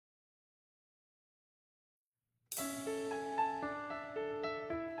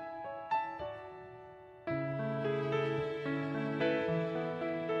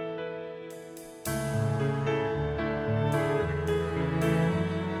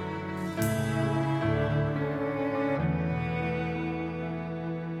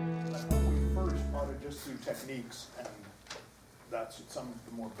techniques, and that's some of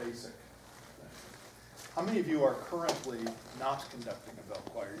the more basic things. How many of you are currently not conducting a bell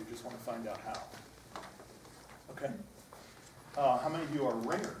choir? You just want to find out how. Okay. How many of you are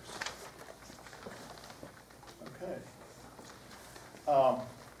ringers? Okay.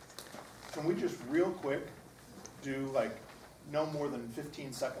 Can we just real quick do like no more than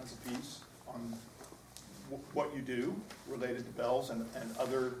 15 seconds apiece on what you do related to bells and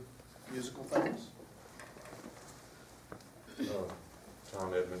other musical things?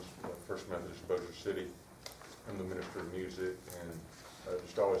 Tom Edmonds, First Methodist Bossier City. I'm the minister of music, and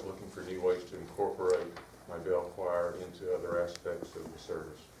just always looking for new ways to incorporate my bell choir into other aspects of the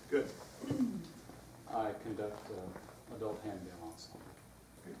service. Good. I conduct adult handbell ensemble.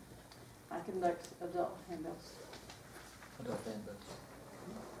 I conduct adult handbells.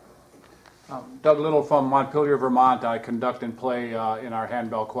 Doug Little from Montpelier, Vermont. I conduct and play in our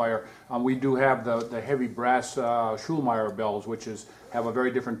handbell choir. We do have the heavy brass Schulmeyer bells, which have a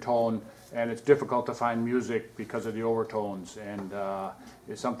very different tone, and it's difficult to find music because of the overtones. And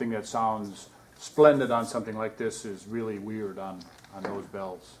it's something that sounds splendid on something like this is really weird on those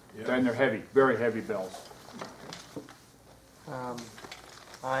bells. Yeah. And they're heavy, very heavy bells.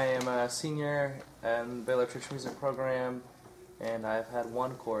 I am a senior in the Baylor Church Music Program, and I've had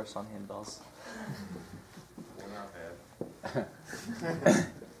one course on handbells.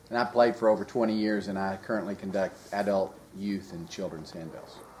 And I played for over 20 years, and I currently conduct adult, youth, and children's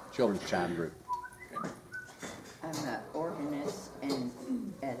handbells, children's chime group. I'm an organist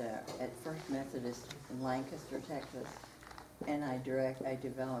at First Methodist in Lancaster, Texas, and I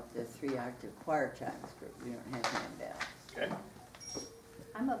developed the 3-octave choir chimes group. We don't have handbells. Okay.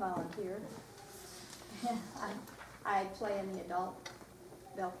 I'm a volunteer. I play in the adult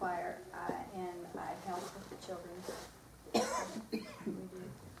bell choir, and I help with the children's.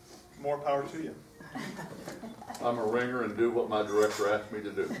 More power to you. I'm a ringer and do what my director asked me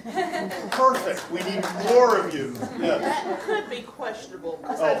to do. Perfect. We need more of you. Yes. That could be questionable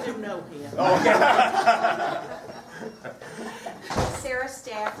because I do know him. Sarah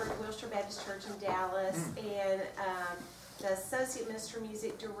Stafford, Wilshire Baptist Church in Dallas, and the Associate Minister of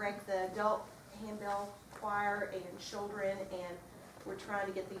Music direct the adult handbell choir and children, and we're trying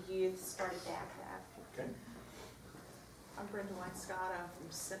to get the youth started back up. Okay. I'm Brenda White Scott. I'm from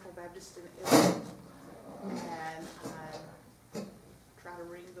Central Baptist in Italy, and I try to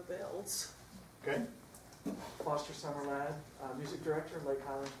ring the bells. Okay. Foster Summerlad, music director, Lake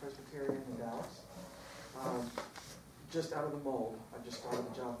Highlands Presbyterian in Dallas. Just out of the mold. I just started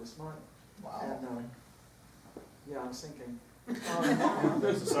the job this month. Wow. And yeah, I'm sinking.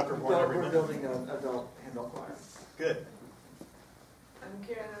 There's a sucker born every We're minute. building an adult handbell choir. Good. I'm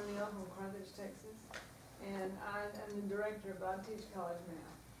Karen O'Neill from Carthage, Texas, and I am the director of Mathis College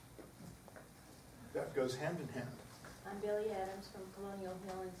now. That goes hand in hand. I'm Billy Adams from Colonial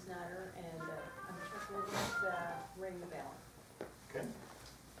Hill in Snyder, and I'm church organist, ring the bell. Okay.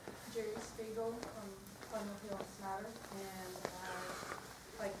 Jerry Spiegel from Colonial Hill in Snyder, and I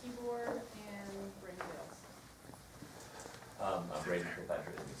play keyboard and ring bells. I'm Brady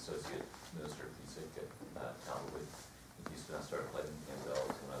Kirkpatrick, Associate Minister of Music at Calwood in Houston. I started playing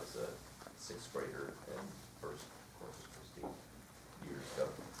handbells when I was a 6th grader and first Corpus Christi years ago.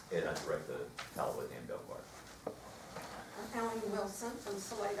 And I direct the Calwood Handbell Choir. I'm Ellen Wilson from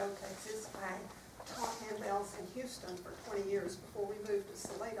Salado, Texas. I taught handbells in Houston for 20 years before we moved to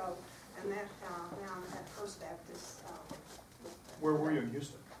Salado, and that now I'm at First Baptist. Where were you in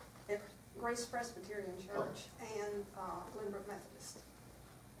Houston? At Grace Presbyterian Church and Glenbrook Methodist.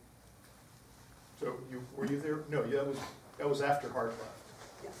 So were you there? No, yeah, that was after Hart left.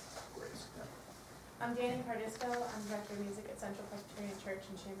 Yes. Grace. Yeah. I'm Danny Cardisco. I'm director of music at Central Presbyterian Church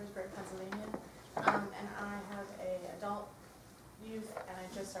in Chambersburg, Pennsylvania. And I have a adult, youth, and I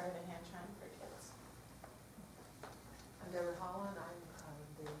just started a hand chime for kids. I'm Deborah Holland. I'm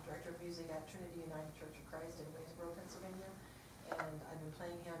the director of music at Trinity United Church of Christ in Waynesboro, Pennsylvania. And I've been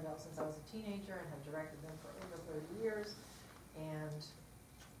playing handbells since I was a teenager and have directed them for over 30 years. And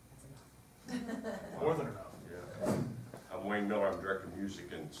that's enough. More than enough. Yeah. I'm Wayne Miller. I'm director of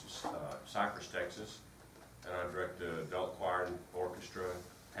music in Cypress, Texas, and I direct the adult choir, orchestra,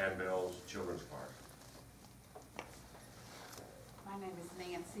 handbells, children's choir. My name is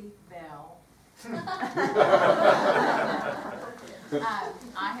Nancy Bell.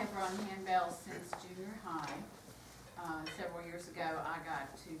 I have run handbells since junior high. Several years ago, I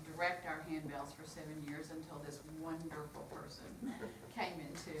got to direct our handbells for 7 years until this wonderful person came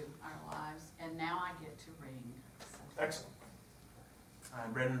into our lives, and now I get to ring. So. Excellent. Hi,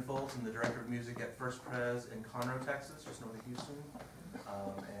 I'm Brandon Foltz. I'm the Director of Music at First Pres in Conroe, Texas, just north of Houston.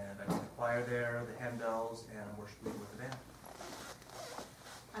 And I do the choir there, the Handbells, and I'm worship leader with the band.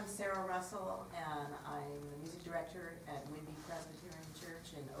 I'm Sarah Russell, and I'm the music director at Windy Presbyterian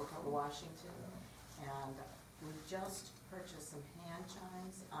Church in Oklahoma, Washington. And we just purchased some hand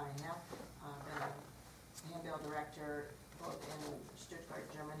chimes. I have been a handbell director both in Stuttgart,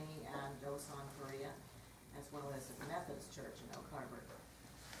 Germany, and Dosan, Korea, as well as at the Mathis Church in Oak Harbor.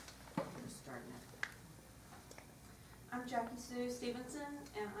 Just starting it. I'm Jackie Sue Stevenson,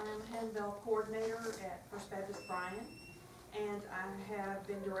 and I'm handbell coordinator at First Baptist Bryan. And I have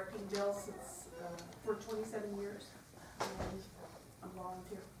been directing bells since for 27 years, and I'm a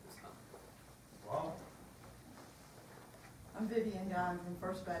volunteer. Wow. I'm Vivian Guy from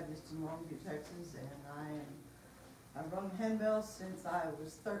First Baptist in Longview, Texas, and I've run handbells since I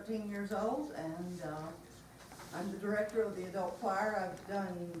was 13 years old, and I'm the director of the adult choir.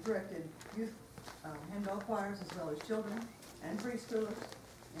 I've directed youth handbell choirs as well as children and preschoolers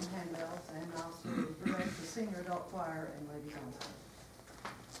in handbells, and also direct the senior adult choir and ladies ensemble.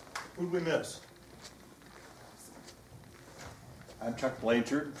 Who'd we miss? I'm Chuck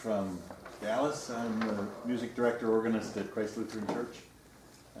Blanchard from Dallas. I'm the music director organist at Christ Lutheran Church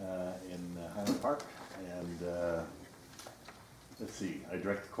in Highland Park, and let's see, I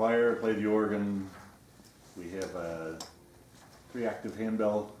direct the choir, play the organ. We have a 3-octave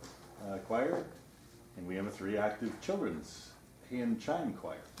handbell choir, and we have a 3-octave children's hand chime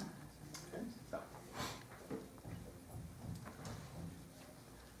choir. Okay. So.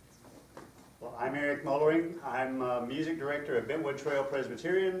 Well, I'm Eric Mullering. I'm music director at Bentwood Trail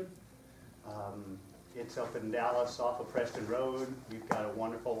Presbyterian. It's up in Dallas off of Preston Road. We've got a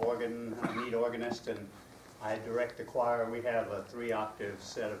wonderful organ, a neat organist, and I direct the choir. We have a 3-octave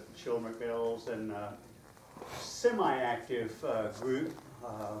set of Schulmerich bells and a semi-active group.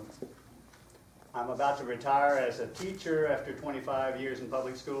 I'm about to retire as a teacher after 25 years in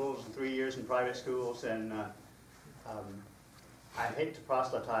public schools and 3 years in private schools, and I hate to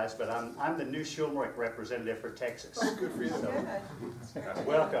proselytize, but I'm the new Schulmerich representative for Texas. Oh, good for you. So,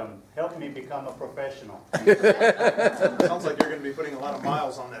 welcome. Help me become a professional. Sounds like you're going to be putting a lot of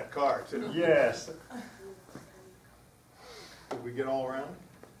miles on that car, too. Yes. Did we get all around?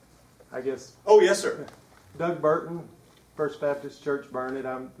 I guess. Oh, yes, sir. Doug Burton, First Baptist Church, Barnet.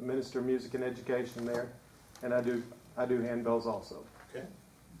 I'm the minister of music and education there, and I do handbells also. Okay.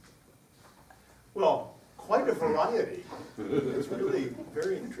 Well, quite a variety. It's really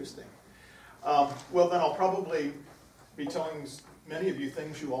very interesting. Well, then I'll probably be telling many of you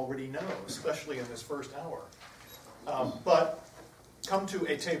things you already know, especially in this first hour. But come to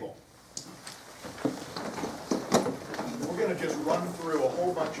a table. We're going to just run through a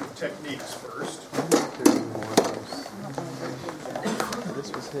whole bunch of techniques first.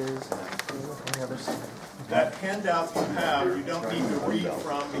 This was his. On the other side. That handout you have, you don't need to read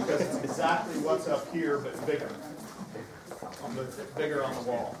from because it's exactly what's up here, but bigger. Bigger on the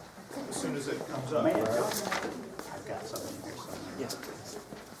wall. As soon as it comes up. I've got something here somewhere. Yeah.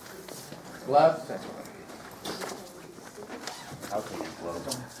 Gloves? I'll take your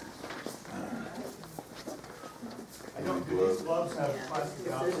gloves. I don't do these gloves have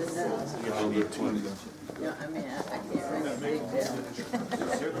plastic outlets. I'll need 20. No, I mean, I can't ring a big bell.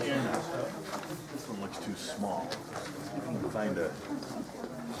 Certainly are not. This one looks too small. If you can find a...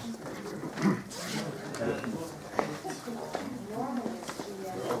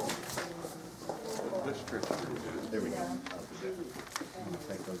 There we go.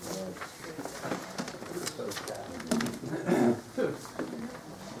 Take those gloves.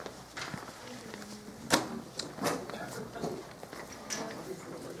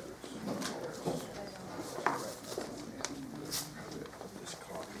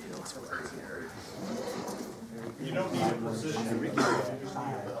 You don't need a position.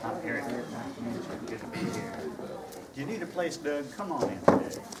 Eric, good to be here. Do you need a place, Doug? Come on in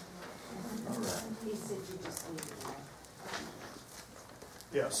today.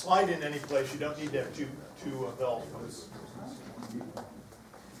 Yeah, slide in any place. You don't need to have two bells for this.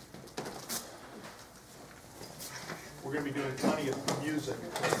 We're going to be doing plenty of music.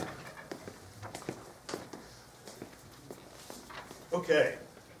 Okay.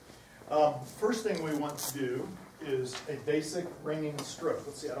 First thing we want to do is a basic ringing stroke.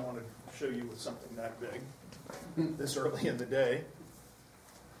 Let's see, I don't want to show you with something that big this early in the day.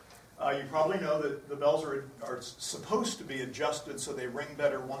 You probably know that the bells are supposed to be adjusted so they ring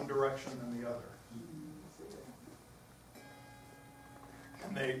better one direction than the other.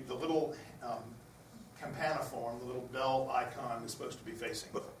 And the little campaniform, the little bell icon is supposed to be facing.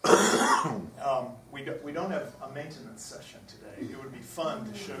 We don't have a maintenance session today. It would be fun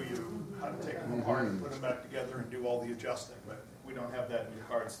to show you how to take them apart and put them back together and do all the adjusting, but we don't have that in your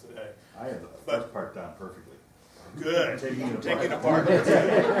cards today. I have the first part down perfectly. Good. Taking it apart. No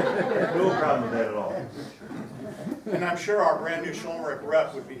problem with that at all. And I'm sure our brand new Schulmerich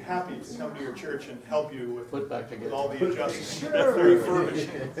rep would be happy to come to your church and help you with all the adjustments. Sure.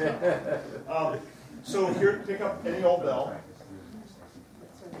 Refurbishing. So here, pick up any old bell,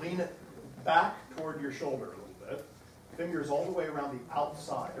 lean it back toward your shoulder a little bit, fingers all the way around the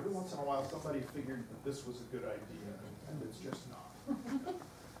outside. Every once in a while somebody figured that this was a good idea, and it's just not. Okay.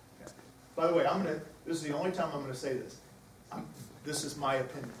 By the way, this is the only time I'm going to say this. This is my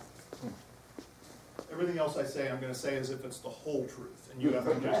opinion. Everything else I say, I'm going to say as if it's the whole truth, and you have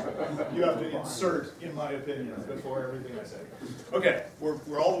to insert in my opinion before everything I say. Okay,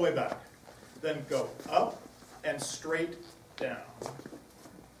 we're all the way back. Then go up and straight down,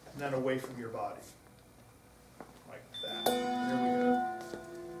 and then away from your body, like that. There we go.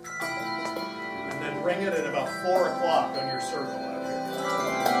 And then ring it at about 4 o'clock on your circle out here.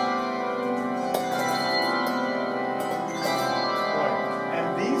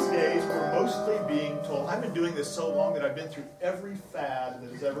 We're mostly being told, I've been doing this so long that I've been through every fad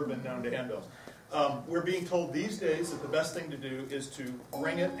that has ever been known to handbells. We're being told these days that the best thing to do is to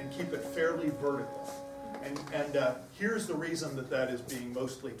ring it and keep it fairly vertical. And here's the reason that is being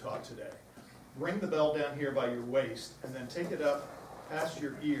mostly taught today. Ring the bell down here by your waist and then take it up past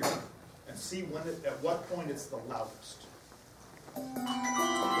your ear and see at what point it's the loudest. Get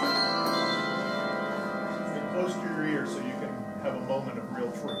close to your ear so you can have a moment of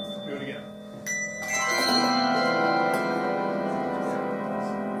real truth. Do it again.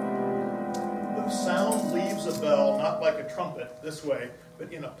 The sound leaves a bell not like a trumpet this way,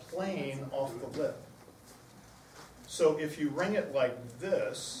 but in a plane off the lip. So if you ring it like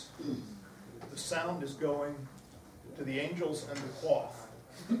this, the sound is going to the angels and the cloth,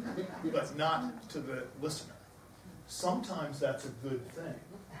 but not to the listener. Sometimes that's a good thing.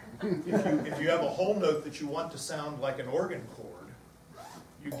 If you have a whole note that you want to sound like an organ chord,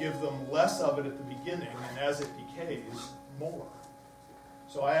 you give them less of it at the beginning, and as it decays, more.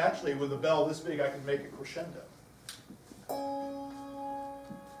 So I actually, with a bell this big, I can make it crescendo.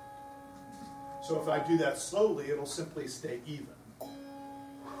 So if I do that slowly, it'll simply stay even.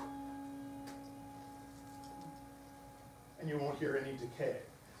 And you won't hear any decay.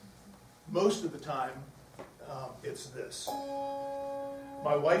 Most of the time, it's this.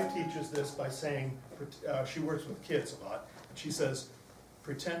 My wife teaches this by saying, she works with kids a lot, and she says,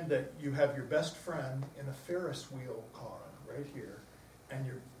 pretend that you have your best friend in a Ferris wheel car right here, and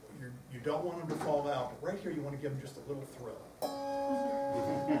you don't want him to fall out, but right here you want to give him just a little thrill.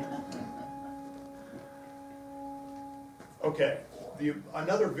 Okay,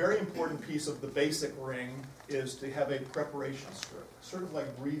 another very important piece of the basic ring is to have a preparation stroke, sort of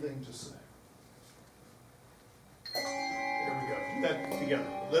like breathing to sing. There we go. Do that together.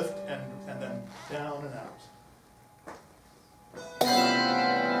 Lift and then down and out.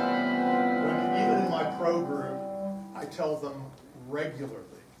 Even in my pro group, I tell them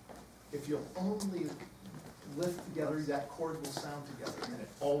regularly, if you'll only lift together, that chord will sound together, and it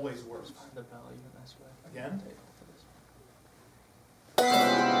always works. The bell even this way. Again. The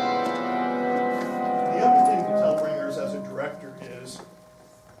other thing to tell ringers as a director is,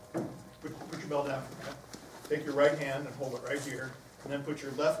 put your bell down for a minute. Take your right hand and hold it right here, and then put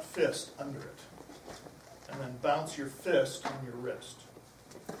your left fist under it. And then bounce your fist on your wrist.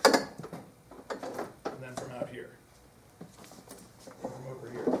 And then from out here. Or from over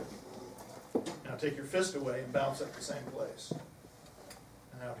here. Now take your fist away and bounce at the same place.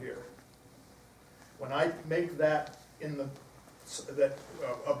 And out here. When I make that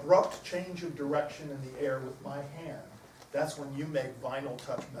abrupt change of direction in the air with my hand, that's when you make vinyl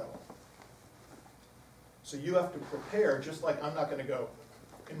touch metal. So you have to prepare, just like I'm not going to go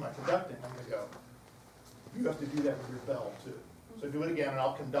in my conducting, I'm going to go. You have to do that with your bell too. So do it again and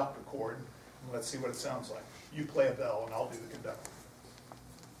I'll conduct a chord and let's see what it sounds like. You play a bell and I'll do the conducting.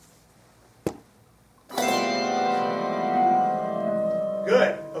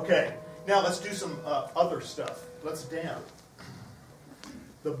 Good, okay. Now let's do some other stuff. Let's damp.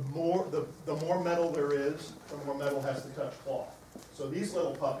 The more metal there is, the more metal has to touch cloth. So these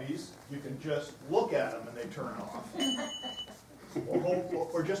little puppies, you can just look at them and they turn off.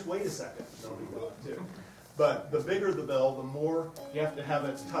 Or just wait a second. Nobody will too. But the bigger the bell, the more you have to have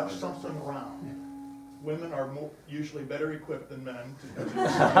it touch something round. Women are usually better equipped than men to do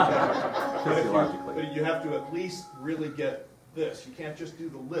this. But you have to at least really get this. You can't just do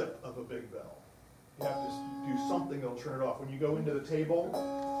the lip of a big bell. You have to do something that'll turn it off. When you go into the table,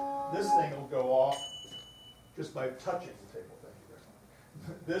 this thing will go off just by touching the table. Thank you very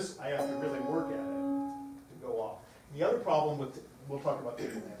much. This, I have to really work at it to go off. And the other problem with, we'll talk about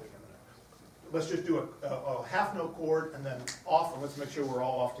table damping in a minute. Let's just do a half note chord and then off, and let's make sure we're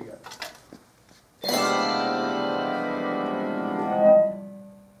all off together.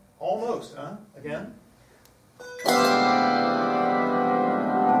 Almost, huh? Again.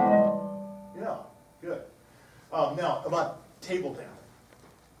 Yeah, good. Now, about table damping.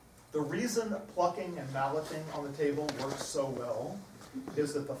 The reason plucking and malleting on the table works so well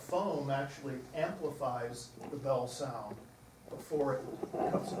is that the foam actually amplifies the bell sound before it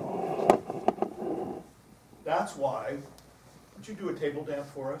cuts it off. That's why, would you do a table damp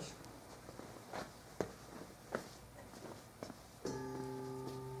for us?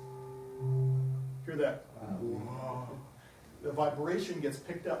 Hear that? The vibration gets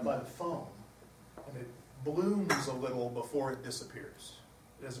picked up by the foam, and it blooms a little before it disappears.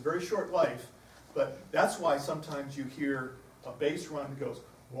 It has a very short life, but that's why sometimes you hear a bass run goes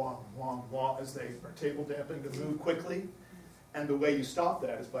wah, wah, wah as they are table damping to move quickly. And the way you stop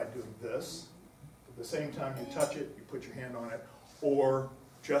that is by doing this. At the same time you touch it, you put your hand on it, or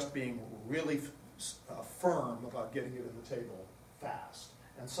just being really firm about getting it in the table fast.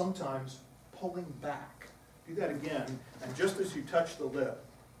 And sometimes pulling back. Do that again, and just as you touch the lip,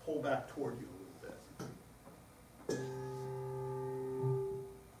 pull back toward you a little bit.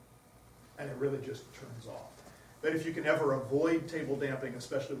 And it really just turns off. But if you can ever avoid table damping,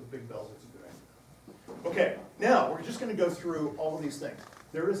 especially with big bells, it's a good idea. Okay, now we're just going to go through all of these things.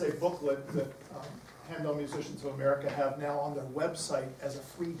 There is a booklet that Handbell Musicians of America have now on their website as a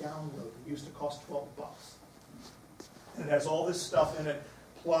free download. It used to cost $12. And it has all this stuff in it,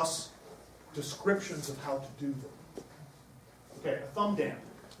 plus descriptions of how to do them. Okay, a thumb damp,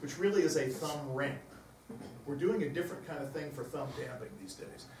 which really is a thumb ramp. We're doing a different kind of thing for thumb damping these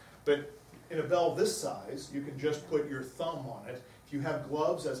days. But in a bell this size, you can just put your thumb on it. If you have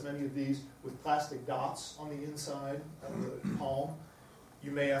gloves, as many of these, with plastic dots on the inside of the palm,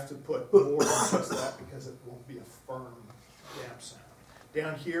 you may have to put more than just that because it won't be a firm damp sound.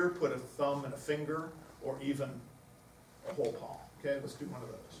 Down here, put a thumb and a finger, or even a whole palm. Okay, let's do one of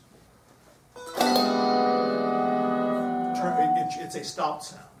those. It's a stop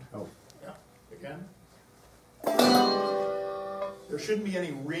sound. Oh. Yeah. Again. There shouldn't be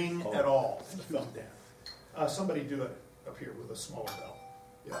any ring at all in the thumb damp. Somebody do it up here with a smaller bell.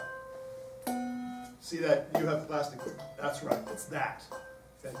 Yeah. See that? You have plastic. That's right. It's that.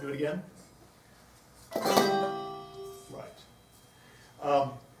 Okay, do it again. Right.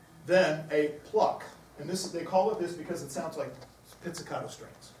 Then a pluck. And this, they call it this because it sounds like pizzicato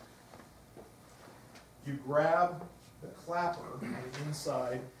strings. You grab the clapper on the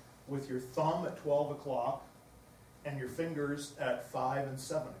inside with your thumb at 12 o'clock and your fingers at 5 and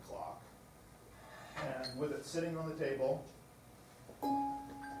 7 o'clock. And with it sitting on the table,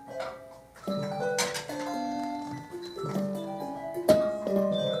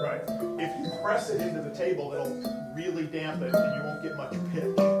 right. If you press it into the table, it'll really dampen and you won't get much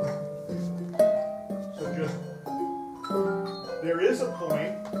pitch. So just, there is a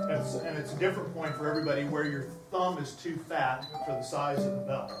point, and it's a different point for everybody, where your thumb is too fat for the size of the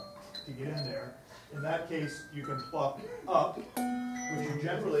bell to get in there. In that case, you can pluck up, which you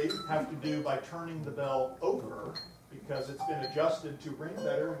generally have to do by turning the bell over, because it's been adjusted to ring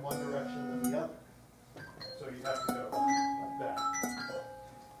better in one direction than the other. So you have to go like that.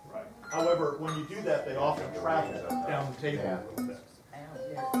 Right. However, when you do that, they often travel down the table a little bit.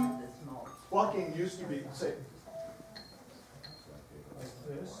 Plucking used to be, say, like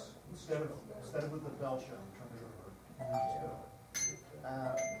this, instead of with the bell shell, turn it over.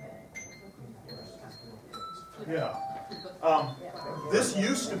 Yeah. This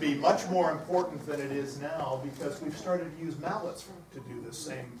used to be much more important than it is now because we've started to use mallets to do this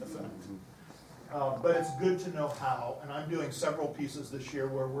same effect. But it's good to know how, and I'm doing several pieces this year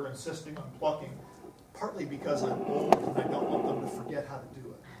where we're insisting on plucking, partly because I'm old and I don't want them to forget how to do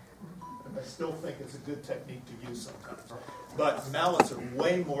it. And I still think it's a good technique to use sometimes. But mallets are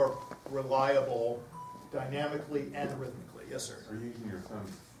way more reliable dynamically and rhythmically. Yes, sir? Are you using your thumb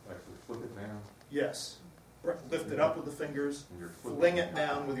to actually flip it down? Yes. Lift it up with the fingers, fling it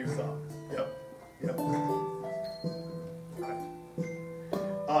down with your thumb. Yep. Yep.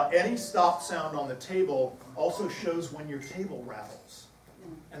 Right. Any stop sound on the table also shows when your table rattles.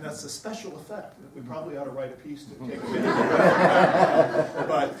 And that's a special effect. We probably ought to write a piece to take a video.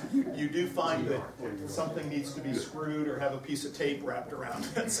 But you do find that something needs to be screwed or have a piece of tape wrapped around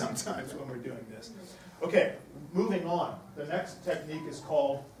it sometimes when we're doing this. Okay, moving on. The next technique is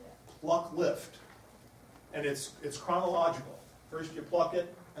called pluck lift. And it's chronological. First you pluck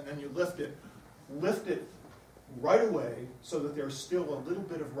it, and then you lift it. Lift it right away so that there's still a little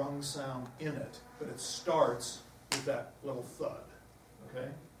bit of rung sound in it, but it starts with that little thud. Okay?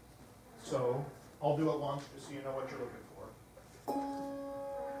 So I'll do it once just so you know what you're looking for.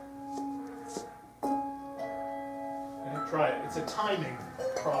 And try it. It's a timing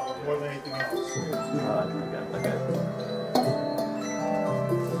problem more than anything else.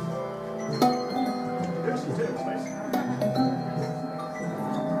 There's some tunes, basically.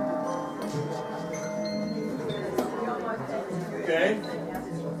 Okay?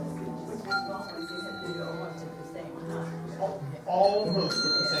 Almost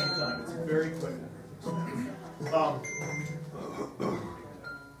at the same time. It's very quick.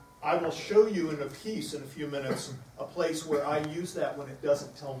 I will show you in a piece in a few minutes a place where I use that when it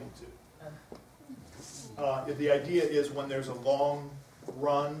doesn't tell me to. The idea is when there's a long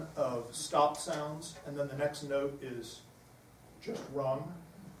run of stop sounds and then the next note is just rung,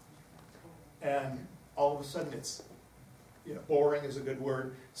 and all of a sudden it's, boring is a good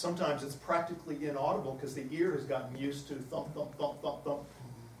word. Sometimes it's practically inaudible because the ear has gotten used to thump, thump, thump, thump, thump.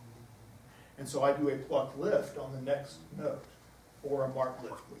 And so I do a pluck lift on the next note, or a mark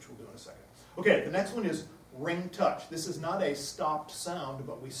lift, which we'll do in a second. Okay, the next one is ring touch. This is not a stopped sound,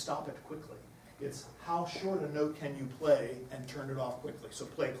 but we stop it quickly. It's how short a note can you play and turn it off quickly. So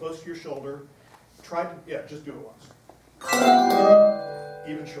play close to your shoulder. Try to, just do it once.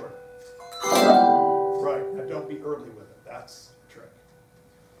 Even shorter. Right, now don't be early with it. That's the trick.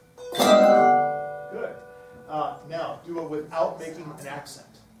 Good. Now, do it without making an accent.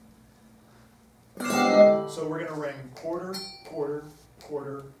 So we're going to ring quarter, quarter,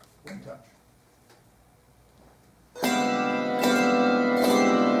 quarter, ring touch.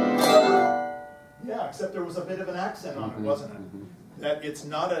 Yeah, except there was a bit of an accent on it, wasn't it? That it's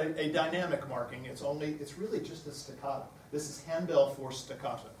not a dynamic marking. It's really just a staccato. This is handbell for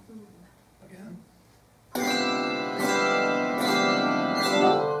staccato. Again.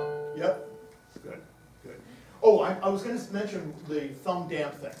 Yep. Good. Good. Oh, I was going to mention the thumb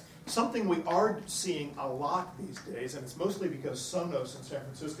damp thing. Something we are seeing a lot these days, and it's mostly because Sonos in San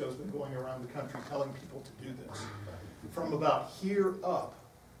Francisco has been going around the country telling people to do this. From about here up,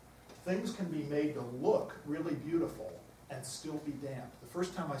 things can be made to look really beautiful and still be damp. The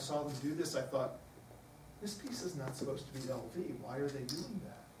first time I saw them do this, I thought, this piece is not supposed to be LV. Why are they doing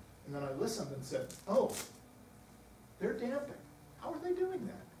that? And then I listened and said, oh, they're damping. How are they doing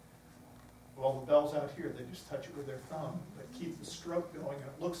that? Well, the bells out here, they just touch it with their thumb, but keep the stroke going, and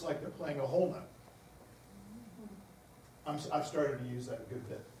it looks like they're playing a whole note. I've started to use that a good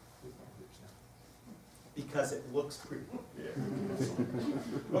bit with my groups now, because it looks pretty.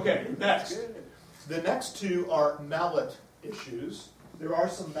 Yeah. Okay, next. The next two are mallet issues. There are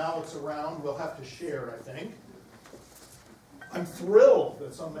some mallets around. We'll have to share, I think. I'm thrilled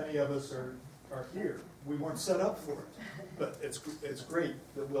that so many of us are here. We weren't set up for it, but it's great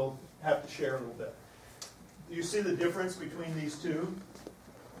that we'll have to share a little bit. Do you see the difference between these two?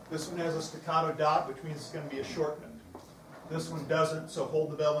 This one has a staccato dot, which means it's going to be a short note. This one doesn't, so hold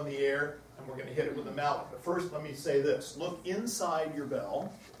the bell in the air, and we're going to hit it with a mallet. But first, let me say this. Look inside your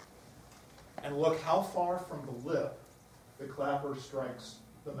bell, and look how far from the lip the clapper strikes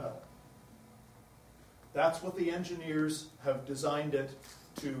the metal. That's what the engineers have designed it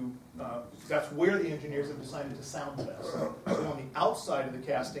to, that's where the engineers have designed it to sound best. So on the outside of the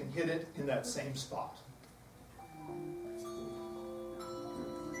casting, hit it in that same spot.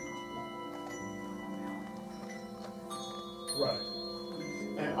 Right.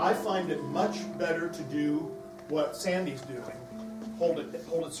 And I find it much better to do what Sandy's doing. Hold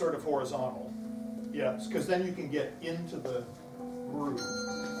it sort of horizontal. Yes, because then you can get into the groove.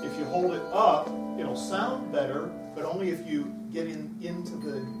 If you hold it up, it'll sound better, but only if you get into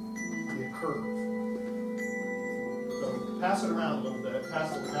the curve. So pass it around a little bit,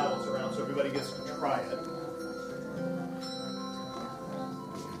 pass the mallets around so everybody gets to try it.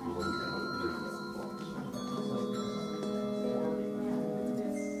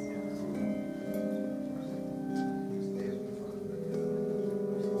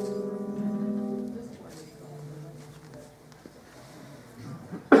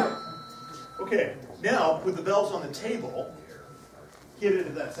 Okay, now with the bells on the table, hit it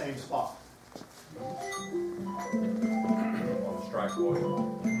at that same spot. On the strike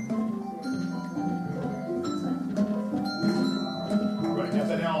coil. Right,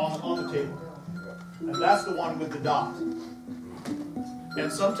 now on the table. And that's the one with the dot. And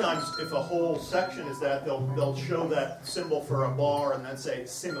sometimes if a whole section is that, they'll show that symbol for a bar and then say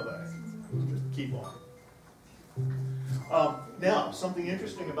simile. Just keep on. Now, something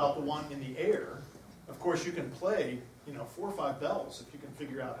interesting about the one in the air, Of course, you can play, 4 or 5 bells if you can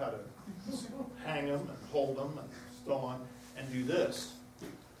figure out how to hang them and hold them and so on, and do this.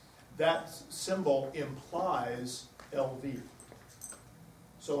 That symbol implies LV.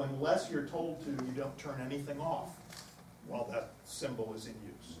 So unless you're told to, you don't turn anything off while that symbol is in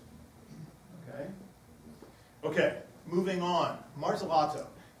use. Okay? Okay, moving on. Martellato.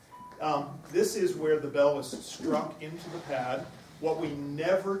 This is where the bell is struck into the pad. What we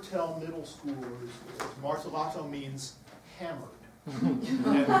never tell middle schoolers is martellato means hammered. And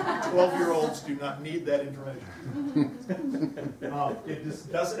 12-year-olds do not need that information. It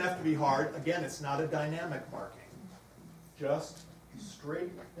just doesn't have to be hard. Again, it's not a dynamic marking. Just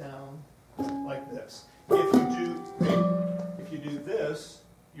straight down like this. If you do this,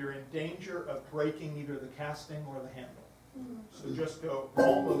 you're in danger of breaking either the casting or the handle. So just go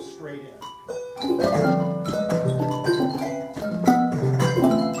almost straight in.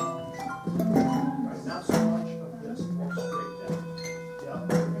 Right, not so much of this, more straight down. Yeah.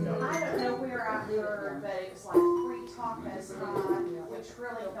 I don't know where I heard that it's like 3 tacos high, which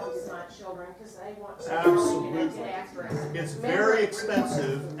really helps my children because they want to Absolutely. get after it. It's very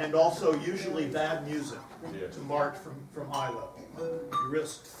expensive and also usually bad music to mark from eye level. You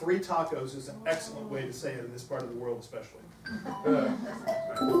risk 3 tacos is an excellent way to say it in this part of the world especially. I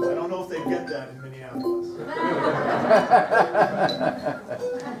don't know if they get that in Minneapolis.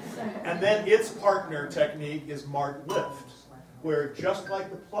 And then its partner technique is marked lift, where just like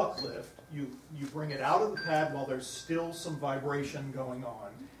the pluck lift, you bring it out of the pad while there's still some vibration going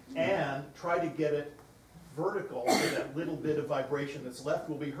on, and try to get it vertical so that little bit of vibration that's left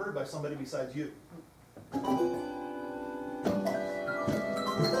will be heard by somebody besides you.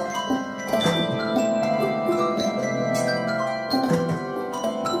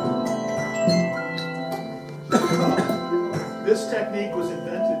 This technique was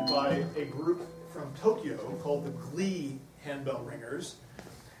invented by a group from Tokyo called the Glee Handbell Ringers,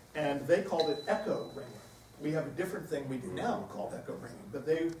 and they called it echo ringing. We have a different thing we do now called echo ringing, but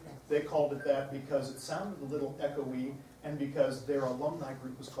they called it that because it sounded a little echoey, and because their alumni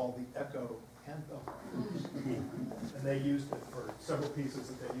group was called the Echo Handbell Ringers. And they used it for several pieces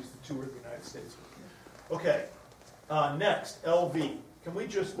that they used to tour the United States with. Okay, next, LV. Can we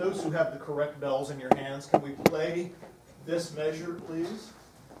just, those who have the correct bells in your hands, can we play this measure, please?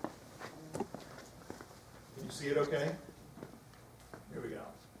 Can you see it okay? Here we go.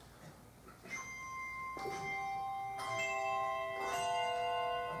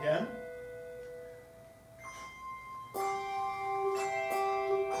 Again.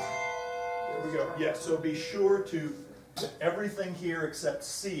 There we go. Yeah, so be sure to, everything here except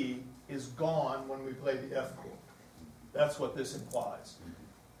C is gone when we play the F chord. That's what this implies.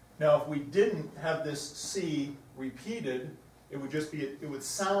 Now, if we didn't have this C repeated, it would just be, it would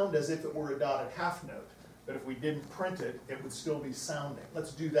sound as if it were a dotted half note. But if we didn't print it, it would still be sounding.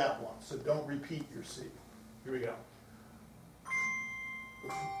 Let's do that one. So don't repeat your C. Here we go.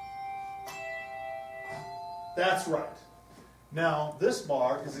 That's right. Now, this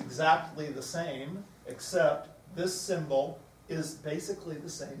bar is exactly the same, except this symbol is basically the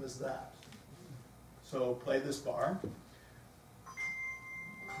same as that. So play this bar.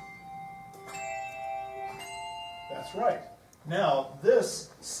 That's right. Now, this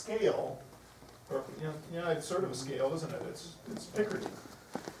scale, or, it's sort of a scale, isn't it? It's Picardy.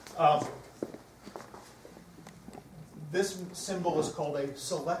 This symbol is called a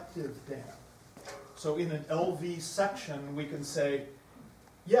selective damp. So in an LV section, we can say,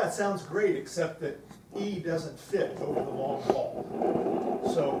 yeah, it sounds great, except that E doesn't fit over the long ball.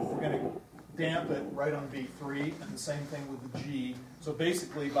 So we're going to damp it right on B3, and the same thing with the G. So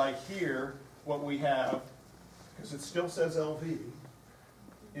basically, by here, what we have, because it still says LV,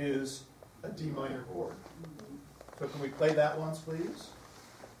 is a D minor chord. So can we play that once, please?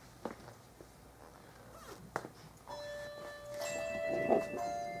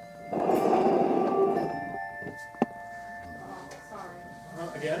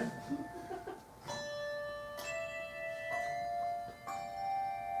 Again?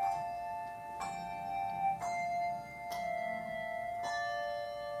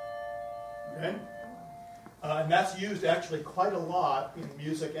 Okay? And that's used actually quite a lot in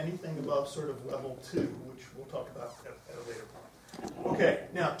music, anything above sort of level 2, which we'll talk about at a later point. Okay,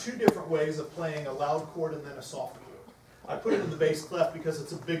 now 2 different ways of playing a loud chord and then a soft chord. I put it in the bass clef because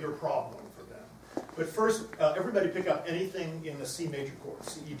it's a bigger problem for them. But first, everybody pick up anything in the C major chord,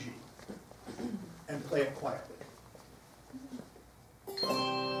 C, E, G, and play it quietly.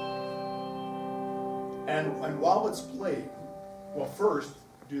 And while it's played, well, first,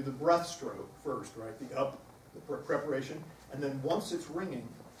 do the breath stroke first, right? The up, the preparation, and then once it's ringing,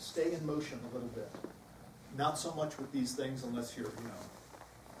 stay in motion a little bit. Not so much with these things unless you're,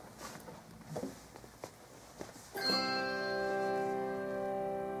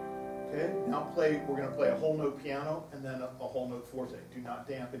 Okay, now we're going to play a whole note piano and then a whole note forte. Do not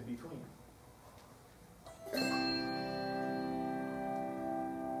damp in between.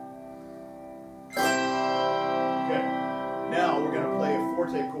 Okay, now we're going to play a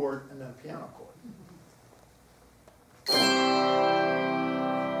forte chord and then a piano chord.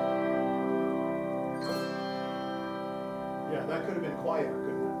 Yeah, that could have been quieter,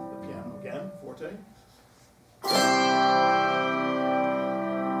 couldn't it? The piano again, forte.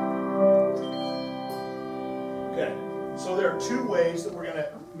 Okay, so there are two ways that we're going to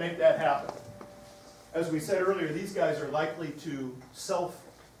make that happen. As we said earlier, these guys are likely to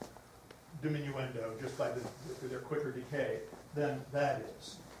self-diminuendo just by their quicker decay than that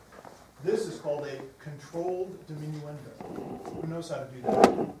is. This is called a controlled diminuendo. Who knows how to do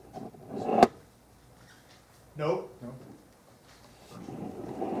that? Nope.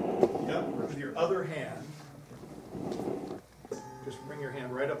 Yep, with your other hand, just bring your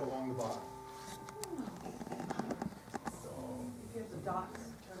hand right up along the bottom.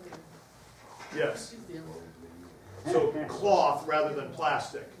 Yes. So cloth rather than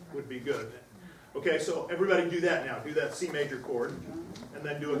plastic would be good. Okay, so everybody do that now. Do that C major chord, and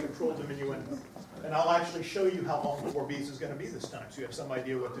then do a controlled diminuendo. And I'll actually show you how long 4 beats is going to be this time, so you have some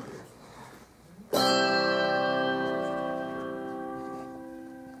idea what to do.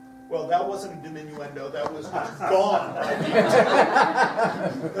 Well, that wasn't a diminuendo. That was gone.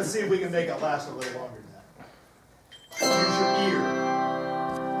 Let's see if we can make it last a little longer than that. Use your ear.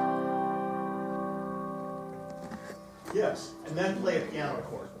 Yes, and then play a piano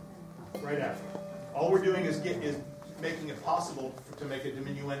chord right after. All we're doing is making it possible to make a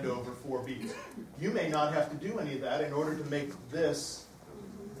diminuendo over 4 beats. You may not have to do any of that in order to make this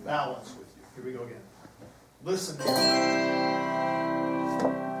balance with you. Here we go again. Listen to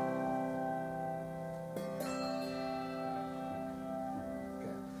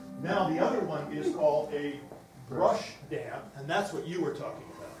Now the other one is called a brush damp, and that's what you were talking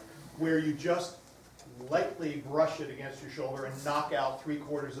about, where you just lightly brush it against your shoulder and knock out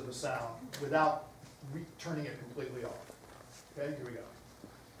 3/4 of the sound without turning it completely off. Okay, here we go.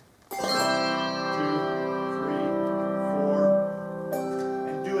 2, 3, 4,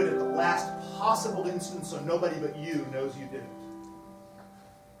 and do it at the last possible instant so nobody but you knows you did it.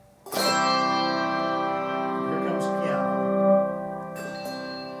 Here comes piano.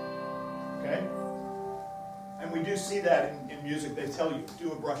 Okay? And we do see that in music. They tell you,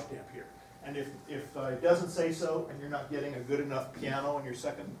 do a brush damp here. And if it doesn't say so, and you're not getting a good enough piano in your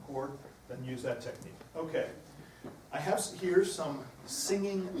second chord, then use that technique. Okay. I have here some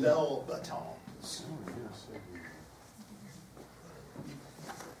singing bell batons.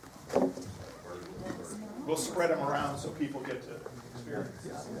 We'll spread them around so people get to experience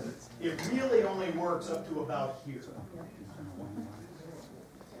it. It really only works up to about here.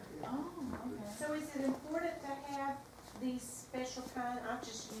 So is it important to have these special kind? I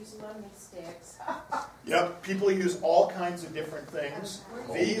just use lummy sticks. Yep, people use all kinds of different things.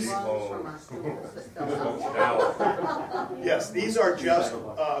 These, yes, these are just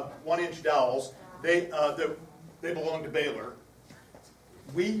 1-inch dowels. They belong to Baylor.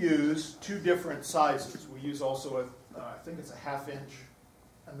 We use 2 different sizes. We use also I think it's a 1/2 inch,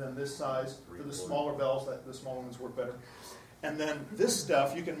 and then this size for the smaller bells. The smaller ones work better. And then this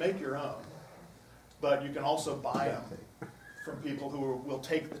stuff you can make your own, but you can also buy them from people who will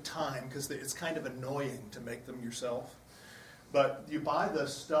take the time, because it's kind of annoying to make them yourself. But you buy the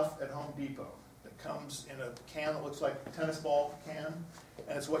stuff at Home Depot that comes in a can that looks like a tennis ball can,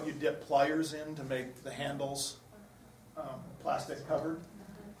 and it's what you dip pliers in to make the handles plastic covered.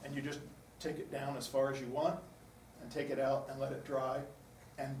 And you just take it down as far as you want, and take it out and let it dry,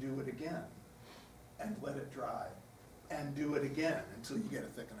 and do it again, and let it dry, and do it again until you get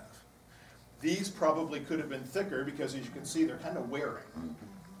it thick enough. These probably could have been thicker because, as you can see, they're kind of wearing.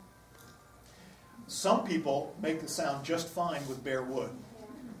 Some people make the sound just fine with bare wood.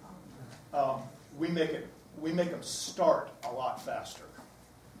 We make them start a lot faster.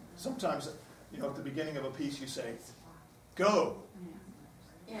 Sometimes, at the beginning of a piece, you say, "Go,"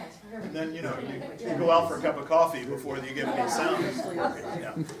 and then you go out for a cup of coffee before you get any sound.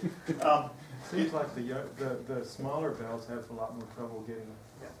 Seems like the smaller bells have a lot more trouble getting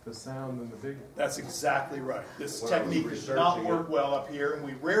the sound than the big. That's exactly right. This technique does not work well up here, and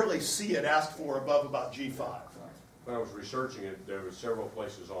we rarely see it asked for above about G5. When I was researching it, there were several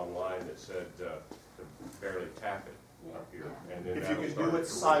places online that said to barely tap it up here. And then if you can do it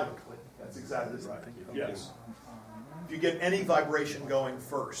silently, that's exactly right. Yes. If If you get any vibration going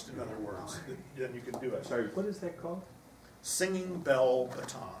first, in other words, then you can do it. Sorry, what is that called? Singing bell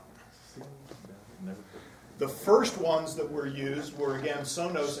baton. The first ones that were used were, again,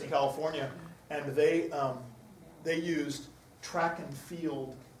 Sonos in California, and they used track and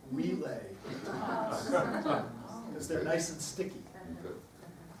field relay because they're nice and sticky.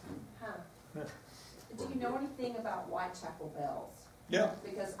 Do you know anything about Whitechapel bells? Yeah.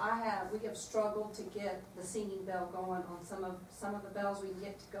 Because we have struggled to get the singing bell going on some of the bells we can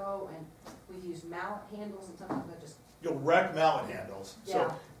get to go, and we've used mallet handles and sometimes I just. You'll wreck mallet handles. Yeah.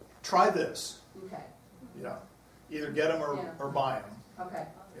 So try this. Okay. Yeah. Either get them or buy them. Okay.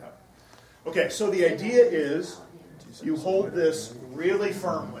 Yeah. Okay, so the idea is you hold this really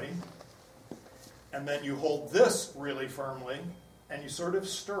firmly, and then you hold this really firmly, and you sort of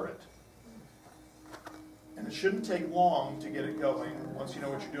stir it. And it shouldn't take long to get it going once you know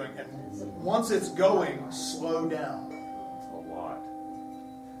what you're doing. And once it's going, slow down. A lot.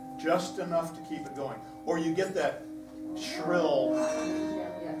 Just enough to keep it going. Or you get that shrill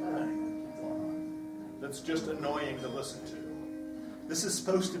thing that's just annoying to listen to. This is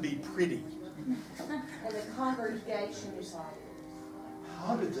supposed to be pretty. And the congregation is like,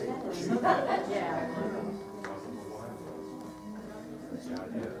 how did they do that? Yeah.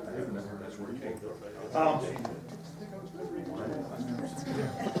 That's where it came from.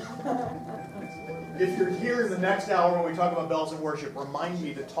 If you're here in the next hour when we talk about bells in worship, remind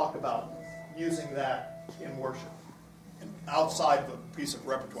me to talk about using that in worship, outside of a piece of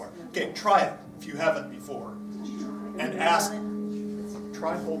repertoire. Okay, try it if you haven't before. And ask,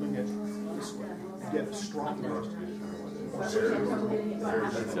 try holding it this way. Get it stronger.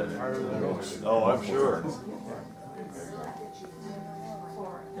 Oh, I'm sure.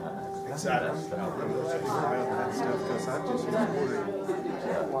 Exactly.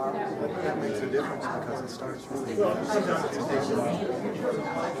 That makes a difference because it starts really.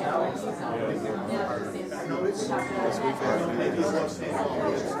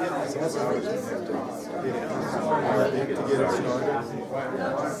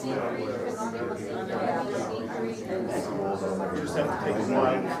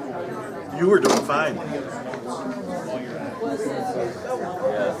 You were doing fine.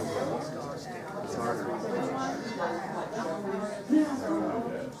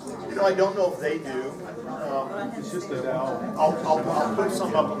 You know, I don't know if they do. It's just a dowel. I'll put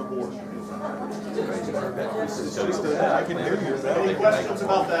some up on the board. It's just a, I can hear you. Any questions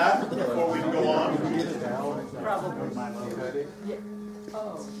about that before we go on?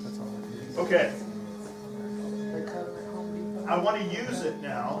 Okay. I want to use it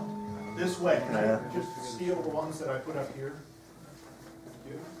now this way. Can I just steal the ones that I put up here?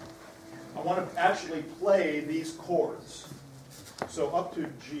 Thank you. I want to actually play these chords. So up to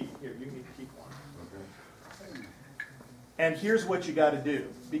G. Here, you need to keep one. And here's what you got to do.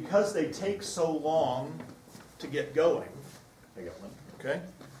 Because they take so long to get going, I got one, okay?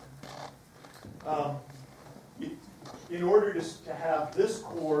 In order to have this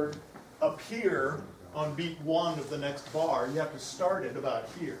chord appear on beat 1 of the next bar, you have to start it about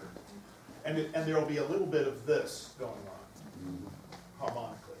here. And there will be a little bit of this going on,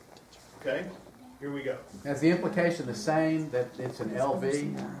 harmonically. Okay? Here we go. Is the implication the same, that it's an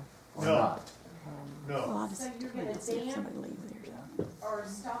LV or not? No. So you're going to damp or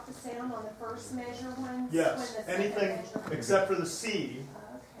stop the sound on the first measure one? Yes. Anything except for the C,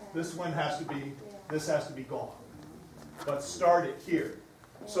 this one has to be, this has to be gone. But start it here.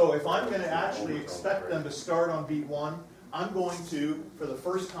 So if I'm going to actually expect them to start on beat 1, I'm going to, for the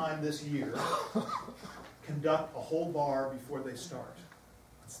first time this year, conduct a whole bar before they start,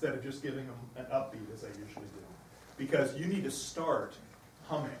 instead of just giving them an upbeat as I usually do. Because you need to start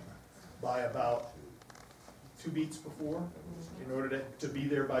humming by about 2 beats before in order to be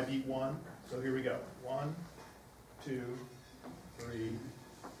there by beat 1. So here we go. 1, 2, 3,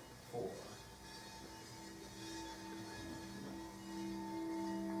 4.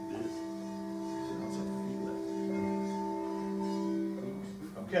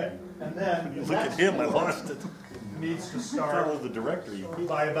 Okay, and then Look at him, I lost it. Needs to start Follow the director.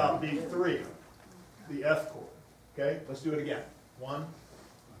 by about beat 3, the F chord. Okay, let's do it again. 1,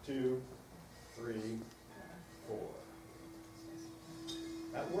 2, 3, 4.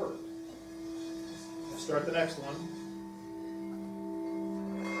 That worked. Let's start the next one.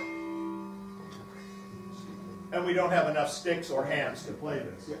 And we don't have enough sticks or hands to play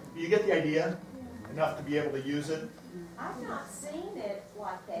this. You get the idea? enough to be able to use it? I've not seen it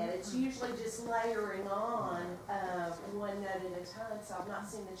like that. It's usually just layering on one note at a time, so I've not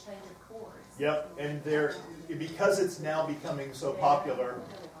seen the change of chords. Yep, and because it's now becoming so popular,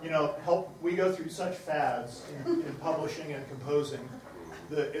 we go through such fads in publishing and composing.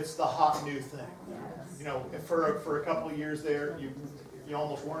 It's the hot new thing. For a couple of years there, you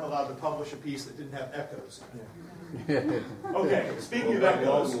almost weren't allowed to publish a piece that didn't have echoes. Okay, speaking of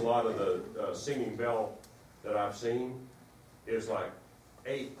echoes, a lot of the singing bell that I've seen is like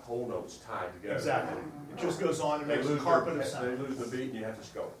 8 whole notes tied together. Exactly. It just goes on and makes a carpet of sound. They lose the beat and you have to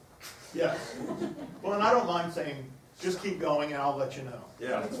scope. Yes. Well, and I don't mind saying, just keep going and I'll let you know.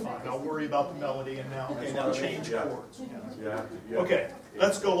 Yeah. It's fine. I'll worry about the melody and now change chords. Yeah. Okay,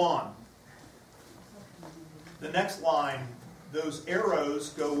 let's go on. The next line, those arrows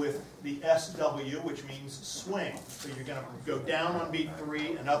go with the SW, which means swing. So you're going to go down on beat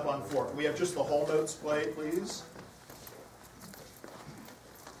 3 and up on 4. Can we have just the whole notes play, please?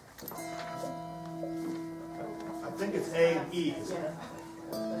 I think it's A and E, isn't it?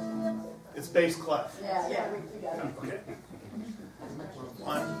 It's bass clef. Yeah, we got it. Okay.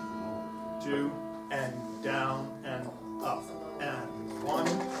 1, 2, and down and up. And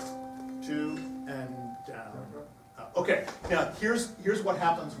 1, 2, and down. Okay, now here's what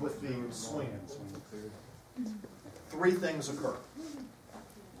happens with the swing. 3 things occur.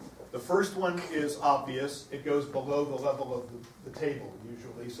 The first one is obvious. It goes below the level of the table,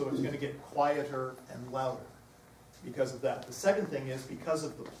 usually, so it's going to get quieter and louder because of that. The second thing is because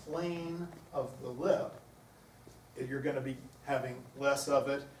of the plane of the lip, you're going to be having less of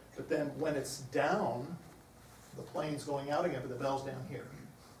it, but then when it's down, the plane's going out again, but the bell's down here.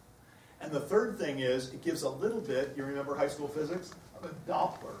 And the third thing is, it gives a little bit, you remember high school physics, of a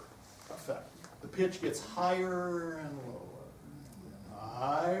Doppler effect. The pitch gets higher and lower,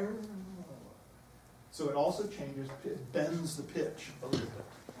 higher and lower. So it also changes, it bends the pitch a little bit.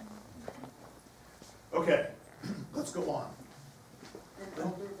 Okay, let's go on.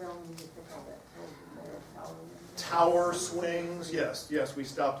 Tower swings, yes, we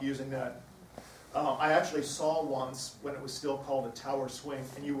stopped using that. I actually saw once when it was still called a tower swing,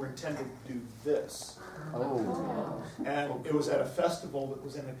 and you were intended to do this. Oh. And it was at a festival that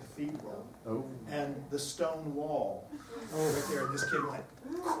was in a cathedral. Oh. And the stone wall right there, and this kid went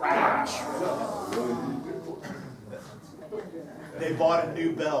crash. They bought a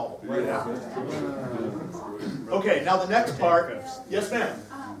new bell right after. Okay, now the next part. Yes, ma'am.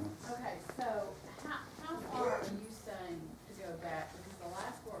 Okay, so how far are you saying to go back? Because the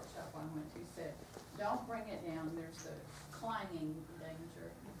last workshop I went to said, don't bring it down, there's the clanging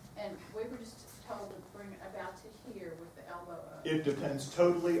danger. And we were just told to bring it about to here with the elbow up. It depends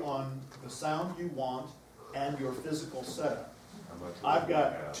totally on the sound you want and your physical setup. I've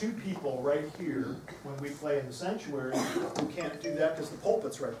got 2 people right here when we play in the sanctuary who can't do that because the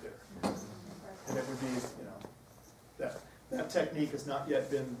pulpit's right there. And it would be, that technique has not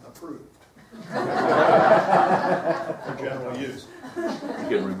yet been approved for general use. You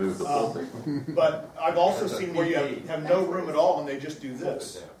can remove the pulpit. But I've also seen where you have no room at all and they just do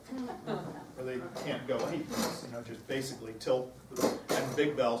this. Or they can't go anyplace, just basically tilt and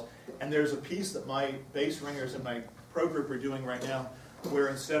big bells. And there's a piece that my bass ringers and my pro group are doing right now where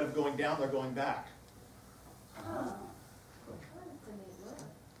instead of going down, they're going back.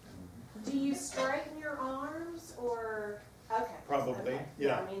 Do you straighten your arms or, okay. Probably, okay.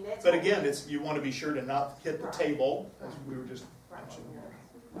 yeah. I mean, that's But again, you want to be sure to not hit the table, as we were just mentioning.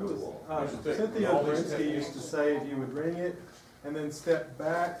 Cynthia Brinsky used to say if you would ring it and then step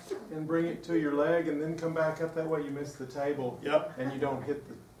back and bring it to your leg and then come back up, that way you miss the table. Yep. And you don't hit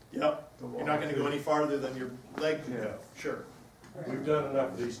the Yep. wall. You're not going to go any farther than your leg can go. Sure. We've done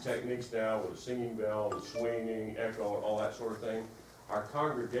enough of these techniques now with the singing bell, the swinging, echo, and all that sort of thing. Our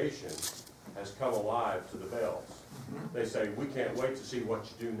congregation has come alive to the bells. They say, we can't wait to see what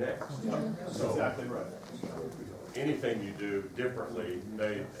you do next. That's exactly right. Anything you do differently,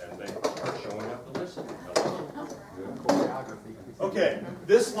 they are showing up to listen. Okay,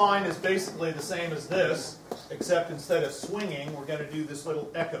 this line is basically the same as this, except instead of swinging, we're going to do this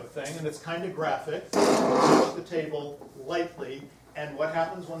little echo thing, and it's kind of graphic. Touch the table lightly, and what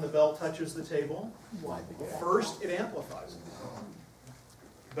happens when the bell touches the table? First, it amplifies it,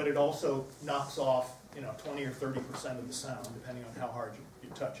 but it also knocks off 20 or 30% of the sound, depending on how hard you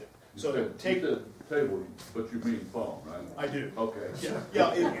touch it. So take the table, but you mean foam, right? I do. Okay.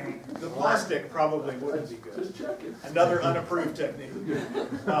 Yeah. The plastic probably wouldn't be good. Just check it. Another unapproved technique.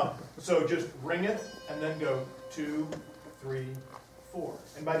 So just ring it and then go 2, 3, 4.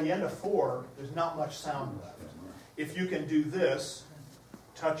 And by the end of 4, there's not much sound left. If you can do this,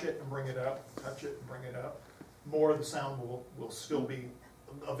 touch it and bring it up, touch it and bring it up, more of the sound will still be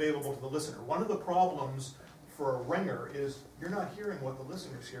available to the listener. One of the problems for a ringer is you're not hearing what the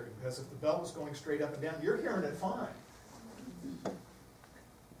listener's hearing, because if the bell is going straight up and down, you're hearing it fine.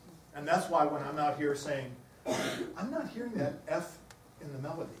 And that's why when I'm out here saying, I'm not hearing that F in the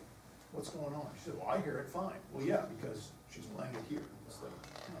melody. What's going on? She said, well, I hear it fine. Well, yeah, because she's playing it here.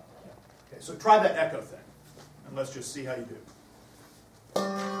 Okay, so try that echo thing, and let's just see how you do.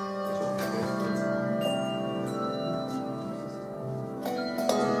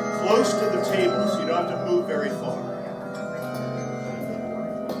 Close to the table, so you don't have to move very far.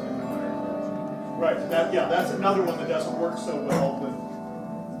 Right, that's another one that doesn't work so well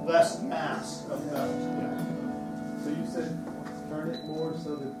with less mass of that. Yeah. So you said turn it more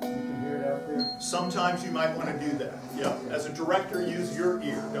so that you can hear it out there? Sometimes you might want to do that. Yeah. As a director, use your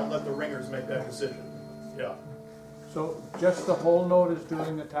ear. Don't let the ringers make that decision. Yeah. So just the whole note is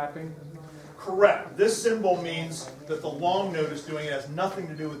doing the tapping? Correct. This symbol means that the long note is doing it. It has nothing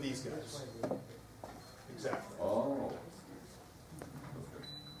to do with these guys. Exactly. Oh.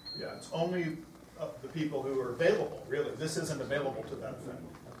 Yeah, it's only the people who are available, really. This isn't available to that effect.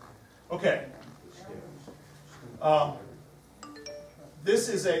 Okay.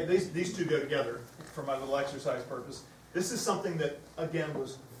 These two go together for my little exercise purpose. This is something that, again,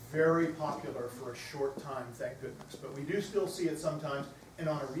 was very popular for a short time, thank goodness. But we do still see it sometimes, and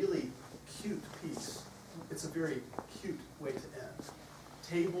on a really cute piece. It's a very cute way to end.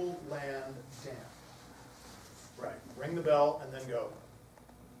 Table, land, dance. Right. Ring the bell and then go.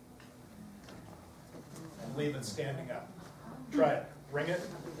 And leave it standing up. Try it. Ring it.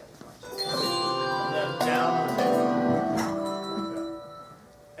 And then down on the table.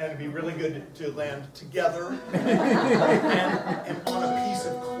 And it'd be really good to land together and on a piece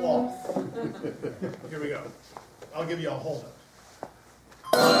of cloth. Here we go. I'll give you a whole note.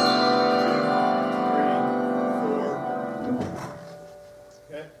 1, 2, 3, 4.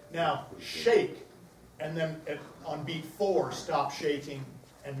 Okay. Now shake, and then on beat 4, stop shaking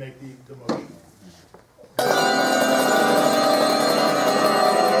and make the motion.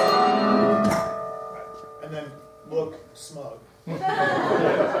 And then look smug.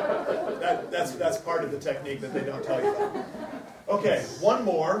 That's part of the technique that they don't tell you about. Okay, one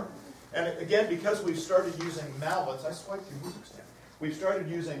more. And again, because we've started using mallets, I swiped your music stand. We've started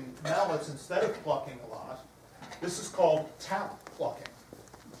using mallets instead of plucking a lot. This is called tap plucking.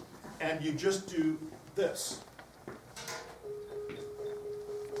 And you just do this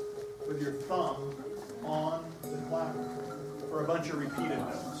with your thumb on the clapper for a bunch of repeated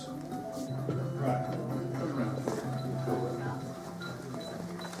notes. Right.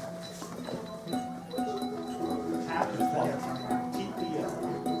 Tap and pluck. TPL.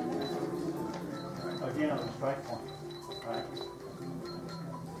 Again, on the strike point. Right.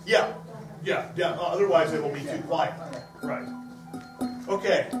 Yeah. Otherwise, it will be too quiet. Right.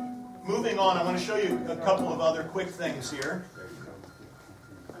 Okay. Moving on, I want to show you a couple of other quick things here.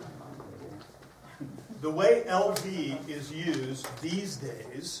 The way LV is used these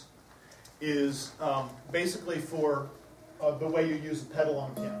days is basically for the way you use a pedal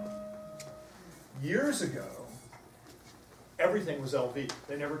on a piano. Years ago, everything was LV.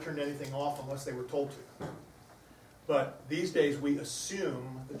 They never turned anything off unless they were told to. But these days, we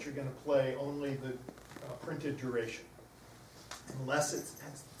assume that you're going to play only the printed duration, unless it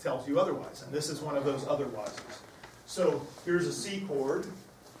tells you otherwise. And this is one of those otherwises. So here's a C chord.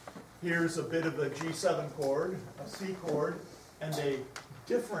 Here's a bit of a G7 chord, a C chord, and a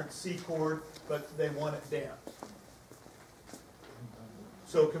different C chord, but they want it damped.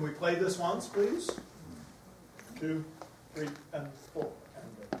 So can we play this once, please? 2, 3, and 4.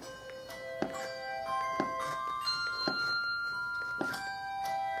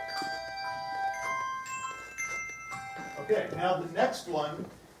 Okay, now the next one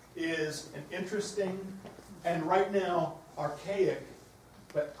is an interesting, and right now, archaic,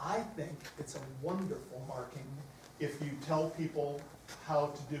 but I think it's a wonderful marking if you tell people how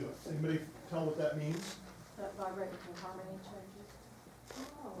to do it. Anybody tell what that means? That vibrate until harmony changes.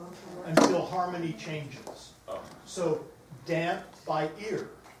 Until harmony changes. So damped by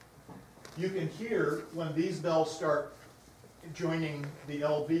ear. You can hear when these bells start joining the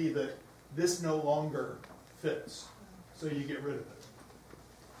LV that this no longer fits. So you get rid of it.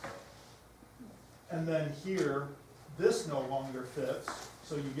 And then here, this no longer fits,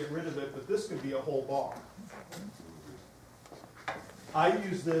 so you get rid of it, but this could be a whole bar. I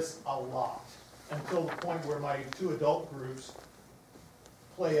use this a lot, until the point where my 2 adult groups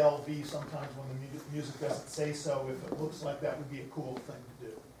play LV sometimes when the music doesn't say so, if it looks like that would be a cool thing to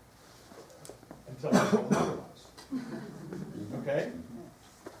do. Until I told otherwise. Okay?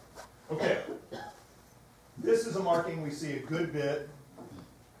 Okay. This is a marking we see a good bit.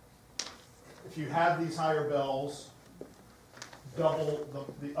 If you have these higher bells, double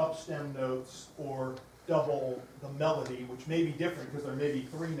the up stem notes or double the melody, which may be different because there may be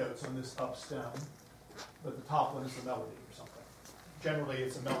 3 notes on this up stem, but the top one is the melody or something. Generally,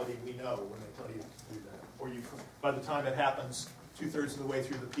 it's a melody we know when they tell you to do that. Or you, by the time it happens 2/3 of the way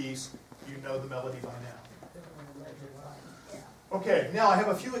through the piece, you know the melody by now. Okay, now I have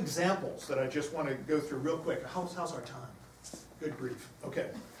a few examples that I just want to go through real quick. How's our time? Good grief. Okay.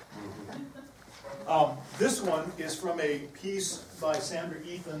 This one is from a piece by Sandra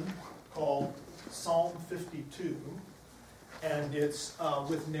Ethan called Psalm 52, and it's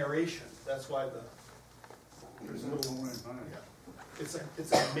with narration. That's why there's a little. Yeah.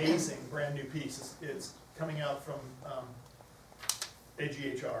 It's an amazing brand new piece. It's coming out from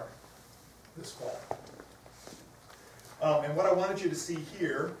AGHR this fall. And what I wanted you to see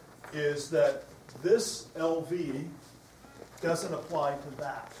here is that this LV doesn't apply to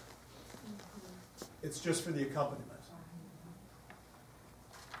that. It's just for the accompaniment.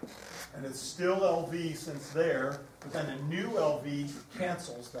 And it's still LV since there, but then a new LV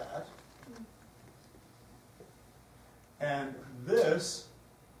cancels that. And this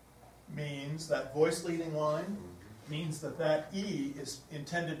means that voice leading line means that that E is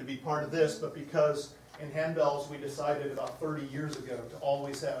intended to be part of this, but because in handbells we decided about 30 years ago to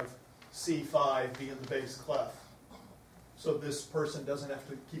always have C5 be in the bass clef. So this person doesn't have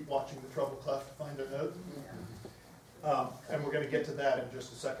to keep watching the treble clef to find their note. And we're going to get to that in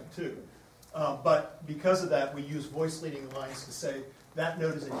just a second too. But because of that, we use voice leading lines to say that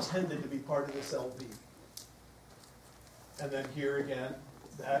note is intended to be part of this LV. And then here again,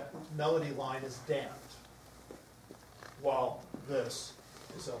 that melody line is damped, while this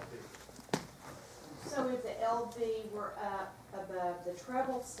is LV. So if the LV were up above the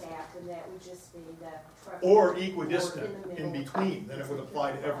treble staff, then that would just be the treble. Or equidistant in between, then it would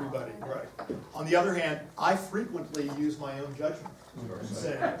apply to everybody, right. On the other hand, I frequently use my own judgment.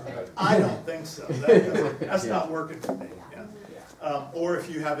 Saying, I don't think so. That's not working for me. Yeah. Or if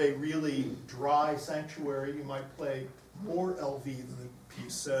you have a really dry sanctuary, you might play more LV than the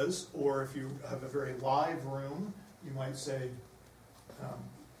piece says. Or if you have a very live room, you might say,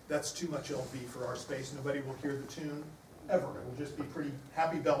 that's too much LV for our space. Nobody will hear the tune ever. It will just be pretty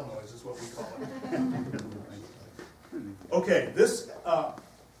happy bell noise is what we call it. Okay, this I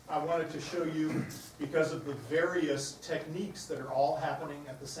wanted to show you because of the various techniques that are all happening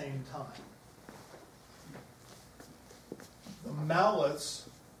at the same time. The mallets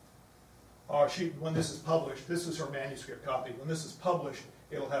are, when this is published, this is her manuscript copy. When this is published,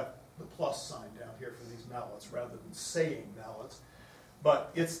 it'll have the plus sign down here for these mallets rather than saying mallets.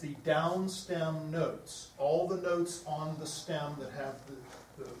 But it's the down stem notes. All the notes on the stem that have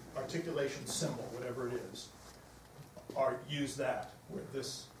the articulation symbol, whatever it is, use that, where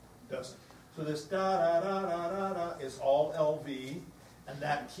this doesn't. So this da-da-da-da-da-da is all LV, and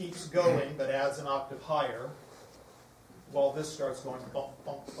that keeps going, but adds an octave higher, while this starts going bump,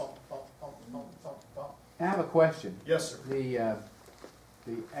 bump, bump, bump, bump, bump, bump, bump. I have a question. Yes, sir.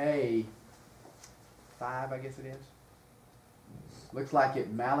 The A5, I guess it is, looks like it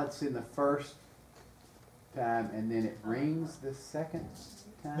mallets in the first time, and then it rings the second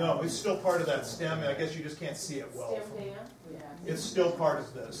time? No, it's still part of that stem. I guess you just can't see it well. Stem down? Yeah. It's still part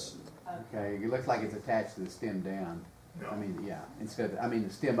of this. Okay, it looks like it's attached to the stem down. No. I mean, yeah, the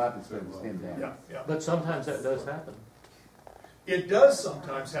stem up instead of the stem down. Yeah, yeah. But sometimes that does happen. It does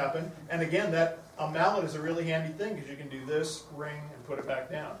sometimes happen, and again, a mallet is a really handy thing because you can do this, ring, and put it back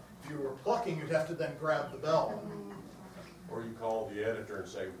down. If you were plucking, you'd have to then grab the bell. Or you call the editor and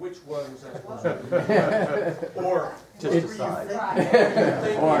say, which one is that? Or just decide.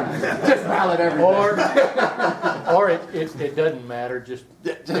 Or just mallet everything. Or it doesn't matter. Just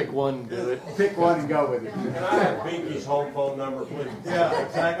pick one and do it. Pick one and go with it. Can I have Binky's home phone number, please? Yeah,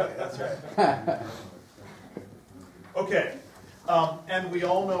 exactly. That's right. Okay. And we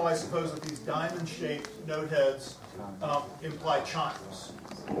all know, I suppose, that these diamond-shaped note heads imply chimes.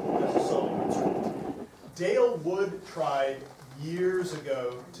 As a solo instrument. Dale Wood tried years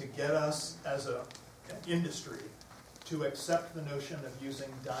ago to get us as an industry to accept the notion of using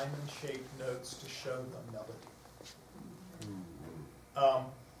diamond-shaped notes to show the melody.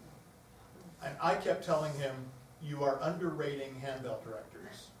 And I kept telling him, you are underrating handbell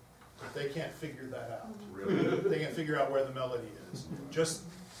directors. They can't figure that out. Really? They can't figure out where the melody is. Just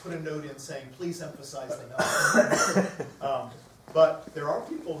put a note in saying, please emphasize the melody. But there are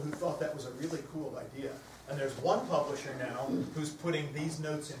people who thought that was a really cool idea. And there's one publisher now who's putting these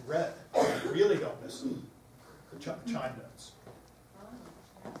notes in red. You really don't miss them, the chime notes.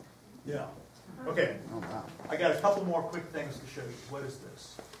 Yeah. Okay. Oh, wow. I got a couple more quick things to show you. What is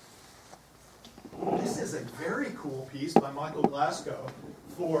this? This is a very cool piece by Michael Glasgow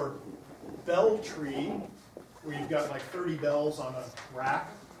for bell tree, where you've got like 30 bells on a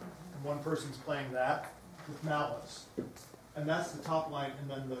rack, and one person's playing that with mallets. And that's the top line, and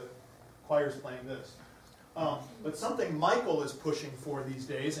then the choir's playing this. But something Michael is pushing for these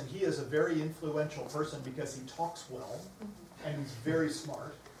days, and he is a very influential person because he talks well, and he's very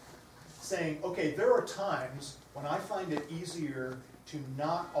smart, saying, okay, there are times when I find it easier to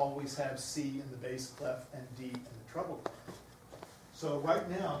not always have C in the bass clef and D in the treble clef. So right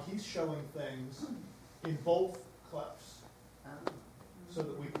now, he's showing things in both clefs so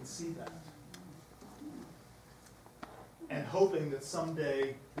that we can see that. And hoping that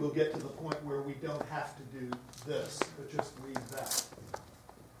someday we'll get to the point where we don't have to do this, but just read that.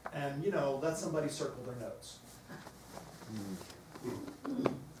 And, you know, let somebody circle their notes.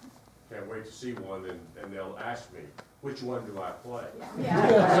 Can't wait to see one, and they'll ask me, which one do I play?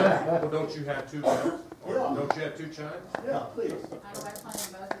 Yeah. Well, don't you have two bells? Or Yeah. don't you have two chimes? Yeah, please. How do I play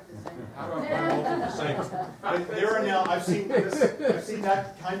them both at the same How time? do I play both at the same time? But there are now, I've seen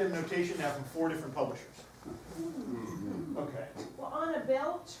that kind of notation now from 4 different publishers. Okay. Well, on a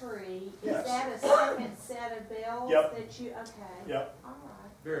bell tree, is Yes. that a second set of bells Yep. that you, okay. Yep. All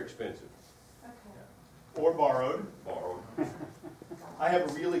right, Very expensive. okay. Or borrowed. Borrowed. I have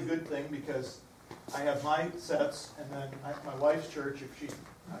a really good thing because I have my sets, and then my wife's church, if she's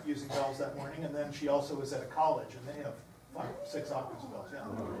not using bells that morning, and then she also is at a college, and they have 5, 6 octaves of bells. Yeah.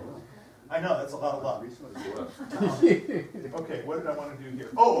 I know, that's a lot of love. Okay, what did I want to do here?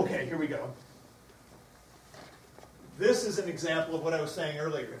 Oh, okay, here we go. This is an example of what I was saying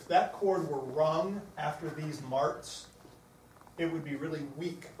earlier. If that chord were rung after these marts, it would be really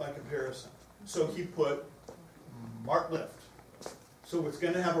weak by comparison. So he put mart lift. So it's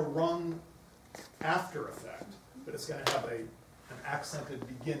going to have a rung after effect, but it's going to have an accented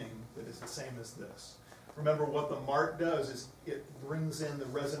beginning that is the same as this. Remember, what the mart does is it brings in the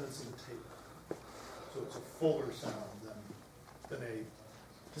resonance of the tape. So it's a fuller sound than a...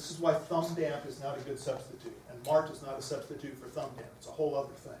 This is why thumb damp is not a good substitute, and mart is not a substitute for thumb damp. It's a whole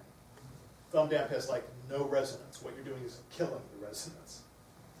other thing. Thumb damp has like no resonance. What you're doing is killing the resonance.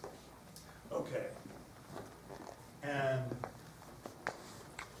 Okay. And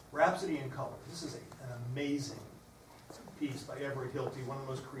Rhapsody in Color. This is an amazing piece by Everett Hilty, one of the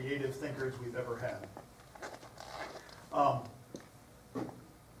most creative thinkers we've ever had.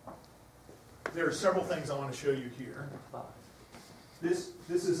 There are several things I want to show you here. This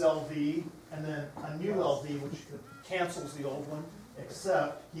is LV, and then a new LV, which cancels the old one,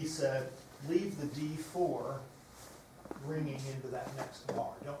 except he said, leave the D4 ringing into that next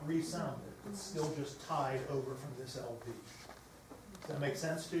bar. Don't resound it. It's still just tied over from this LV. Does that make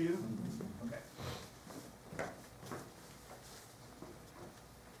sense to you? Okay.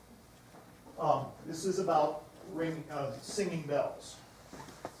 This is about singing bells.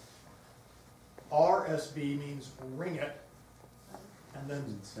 RSB means ring it, and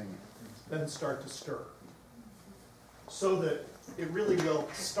then Sing it. then start to stir. So that it really will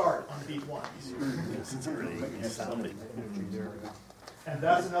start on beat 1. And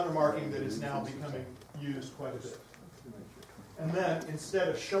that's another marking that is now becoming used quite a bit. And then, instead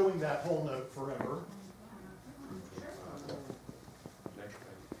of showing that whole note forever,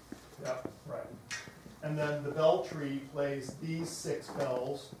 yeah, right. And then the bell tree plays these 6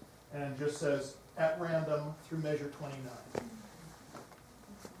 bells and just says, at random through measure 29.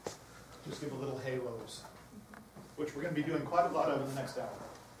 Just give a little halo of sound, which we're going to be doing quite a lot of in the next hour.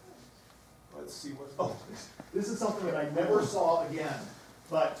 Let's see what... Oh, this is something that I never saw again,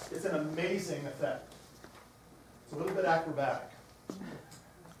 but it's an amazing effect. It's a little bit acrobatic.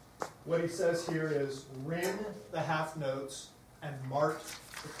 What he says here is, ring the half notes and mart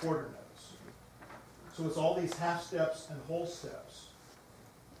the quarter notes. So it's all these half steps and whole steps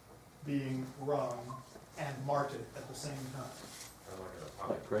being rung and marted at the same time.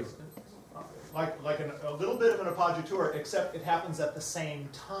 Like Grace? Like a little bit of an appoggiatura, except it happens at the same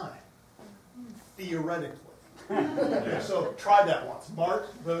time, theoretically. So try that once.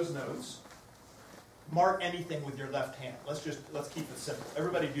 Mart those notes. Mart anything with your left hand. Let's keep it simple.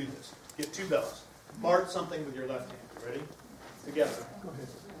 Everybody do this. Get 2 bells. Mart something with your left hand. Ready? Together.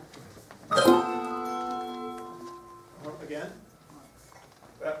 Again?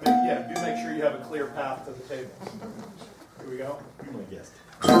 Yeah, do make sure you have a clear path to the table. Here we go. You're my guest.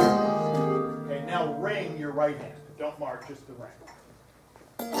 Okay, now ring your right hand. Don't mark, just the ring.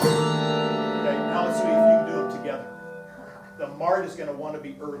 Okay, now let's see if you can do them together. The mart is going to want to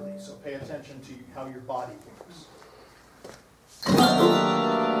be early, so pay attention to how your body works.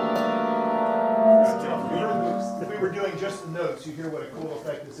 just the notes, you hear what a cool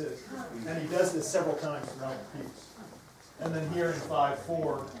effect this is. And he does this several times throughout the piece. And then here in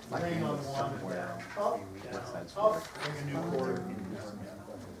 5/4, ring on one, and down, up, ring a new chord.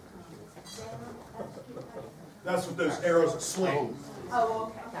 That's what those arrows are swing.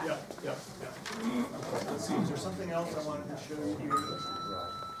 Oh, okay. Yep, yep, yep. Let's see, is there something else I wanted to show you here?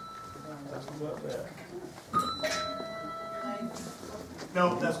 That's about that.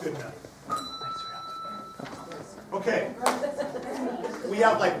 No, that's good enough. Okay. We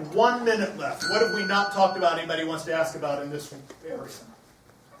have like 1 minute left. What have we not talked about anybody wants to ask about in this area?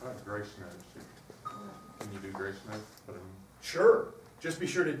 Grace notes. Can you do grace notes? Sure. Just be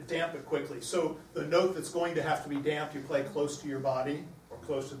sure to damp it quickly. So the note that's going to have to be damped, you play close to your body or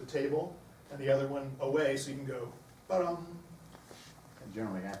close to the table, and the other one away so you can go ba-dum. It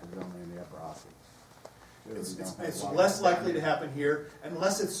generally happens only in the upper octave. It's less likely to happen here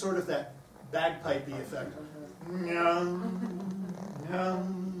unless it's sort of that bagpipey effect,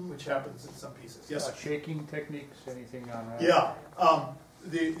 which happens in some pieces. Yes, sir? Shaking techniques, anything on that? Yeah.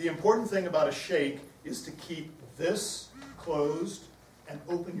 The important thing about a shake is to keep this closed and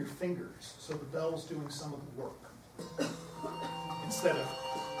open your fingers so the bell's doing some of the work instead of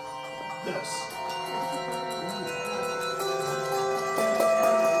this.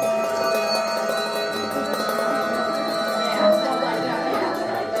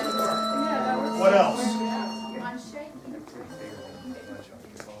 What else? I'm shaking. You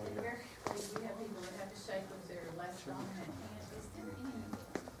have people that have to shake with their left dominant hand. Is there any,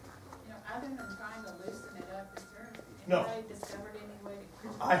 other than trying to loosen it up, is there No. anybody discovered any way to?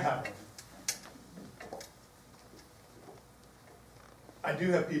 I haven't. I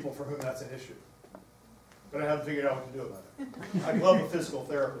do have people for whom that's an issue, but I haven't figured out what to do about it. I'd love a physical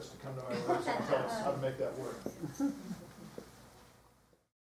therapist to come to my work and tell us how to make that work.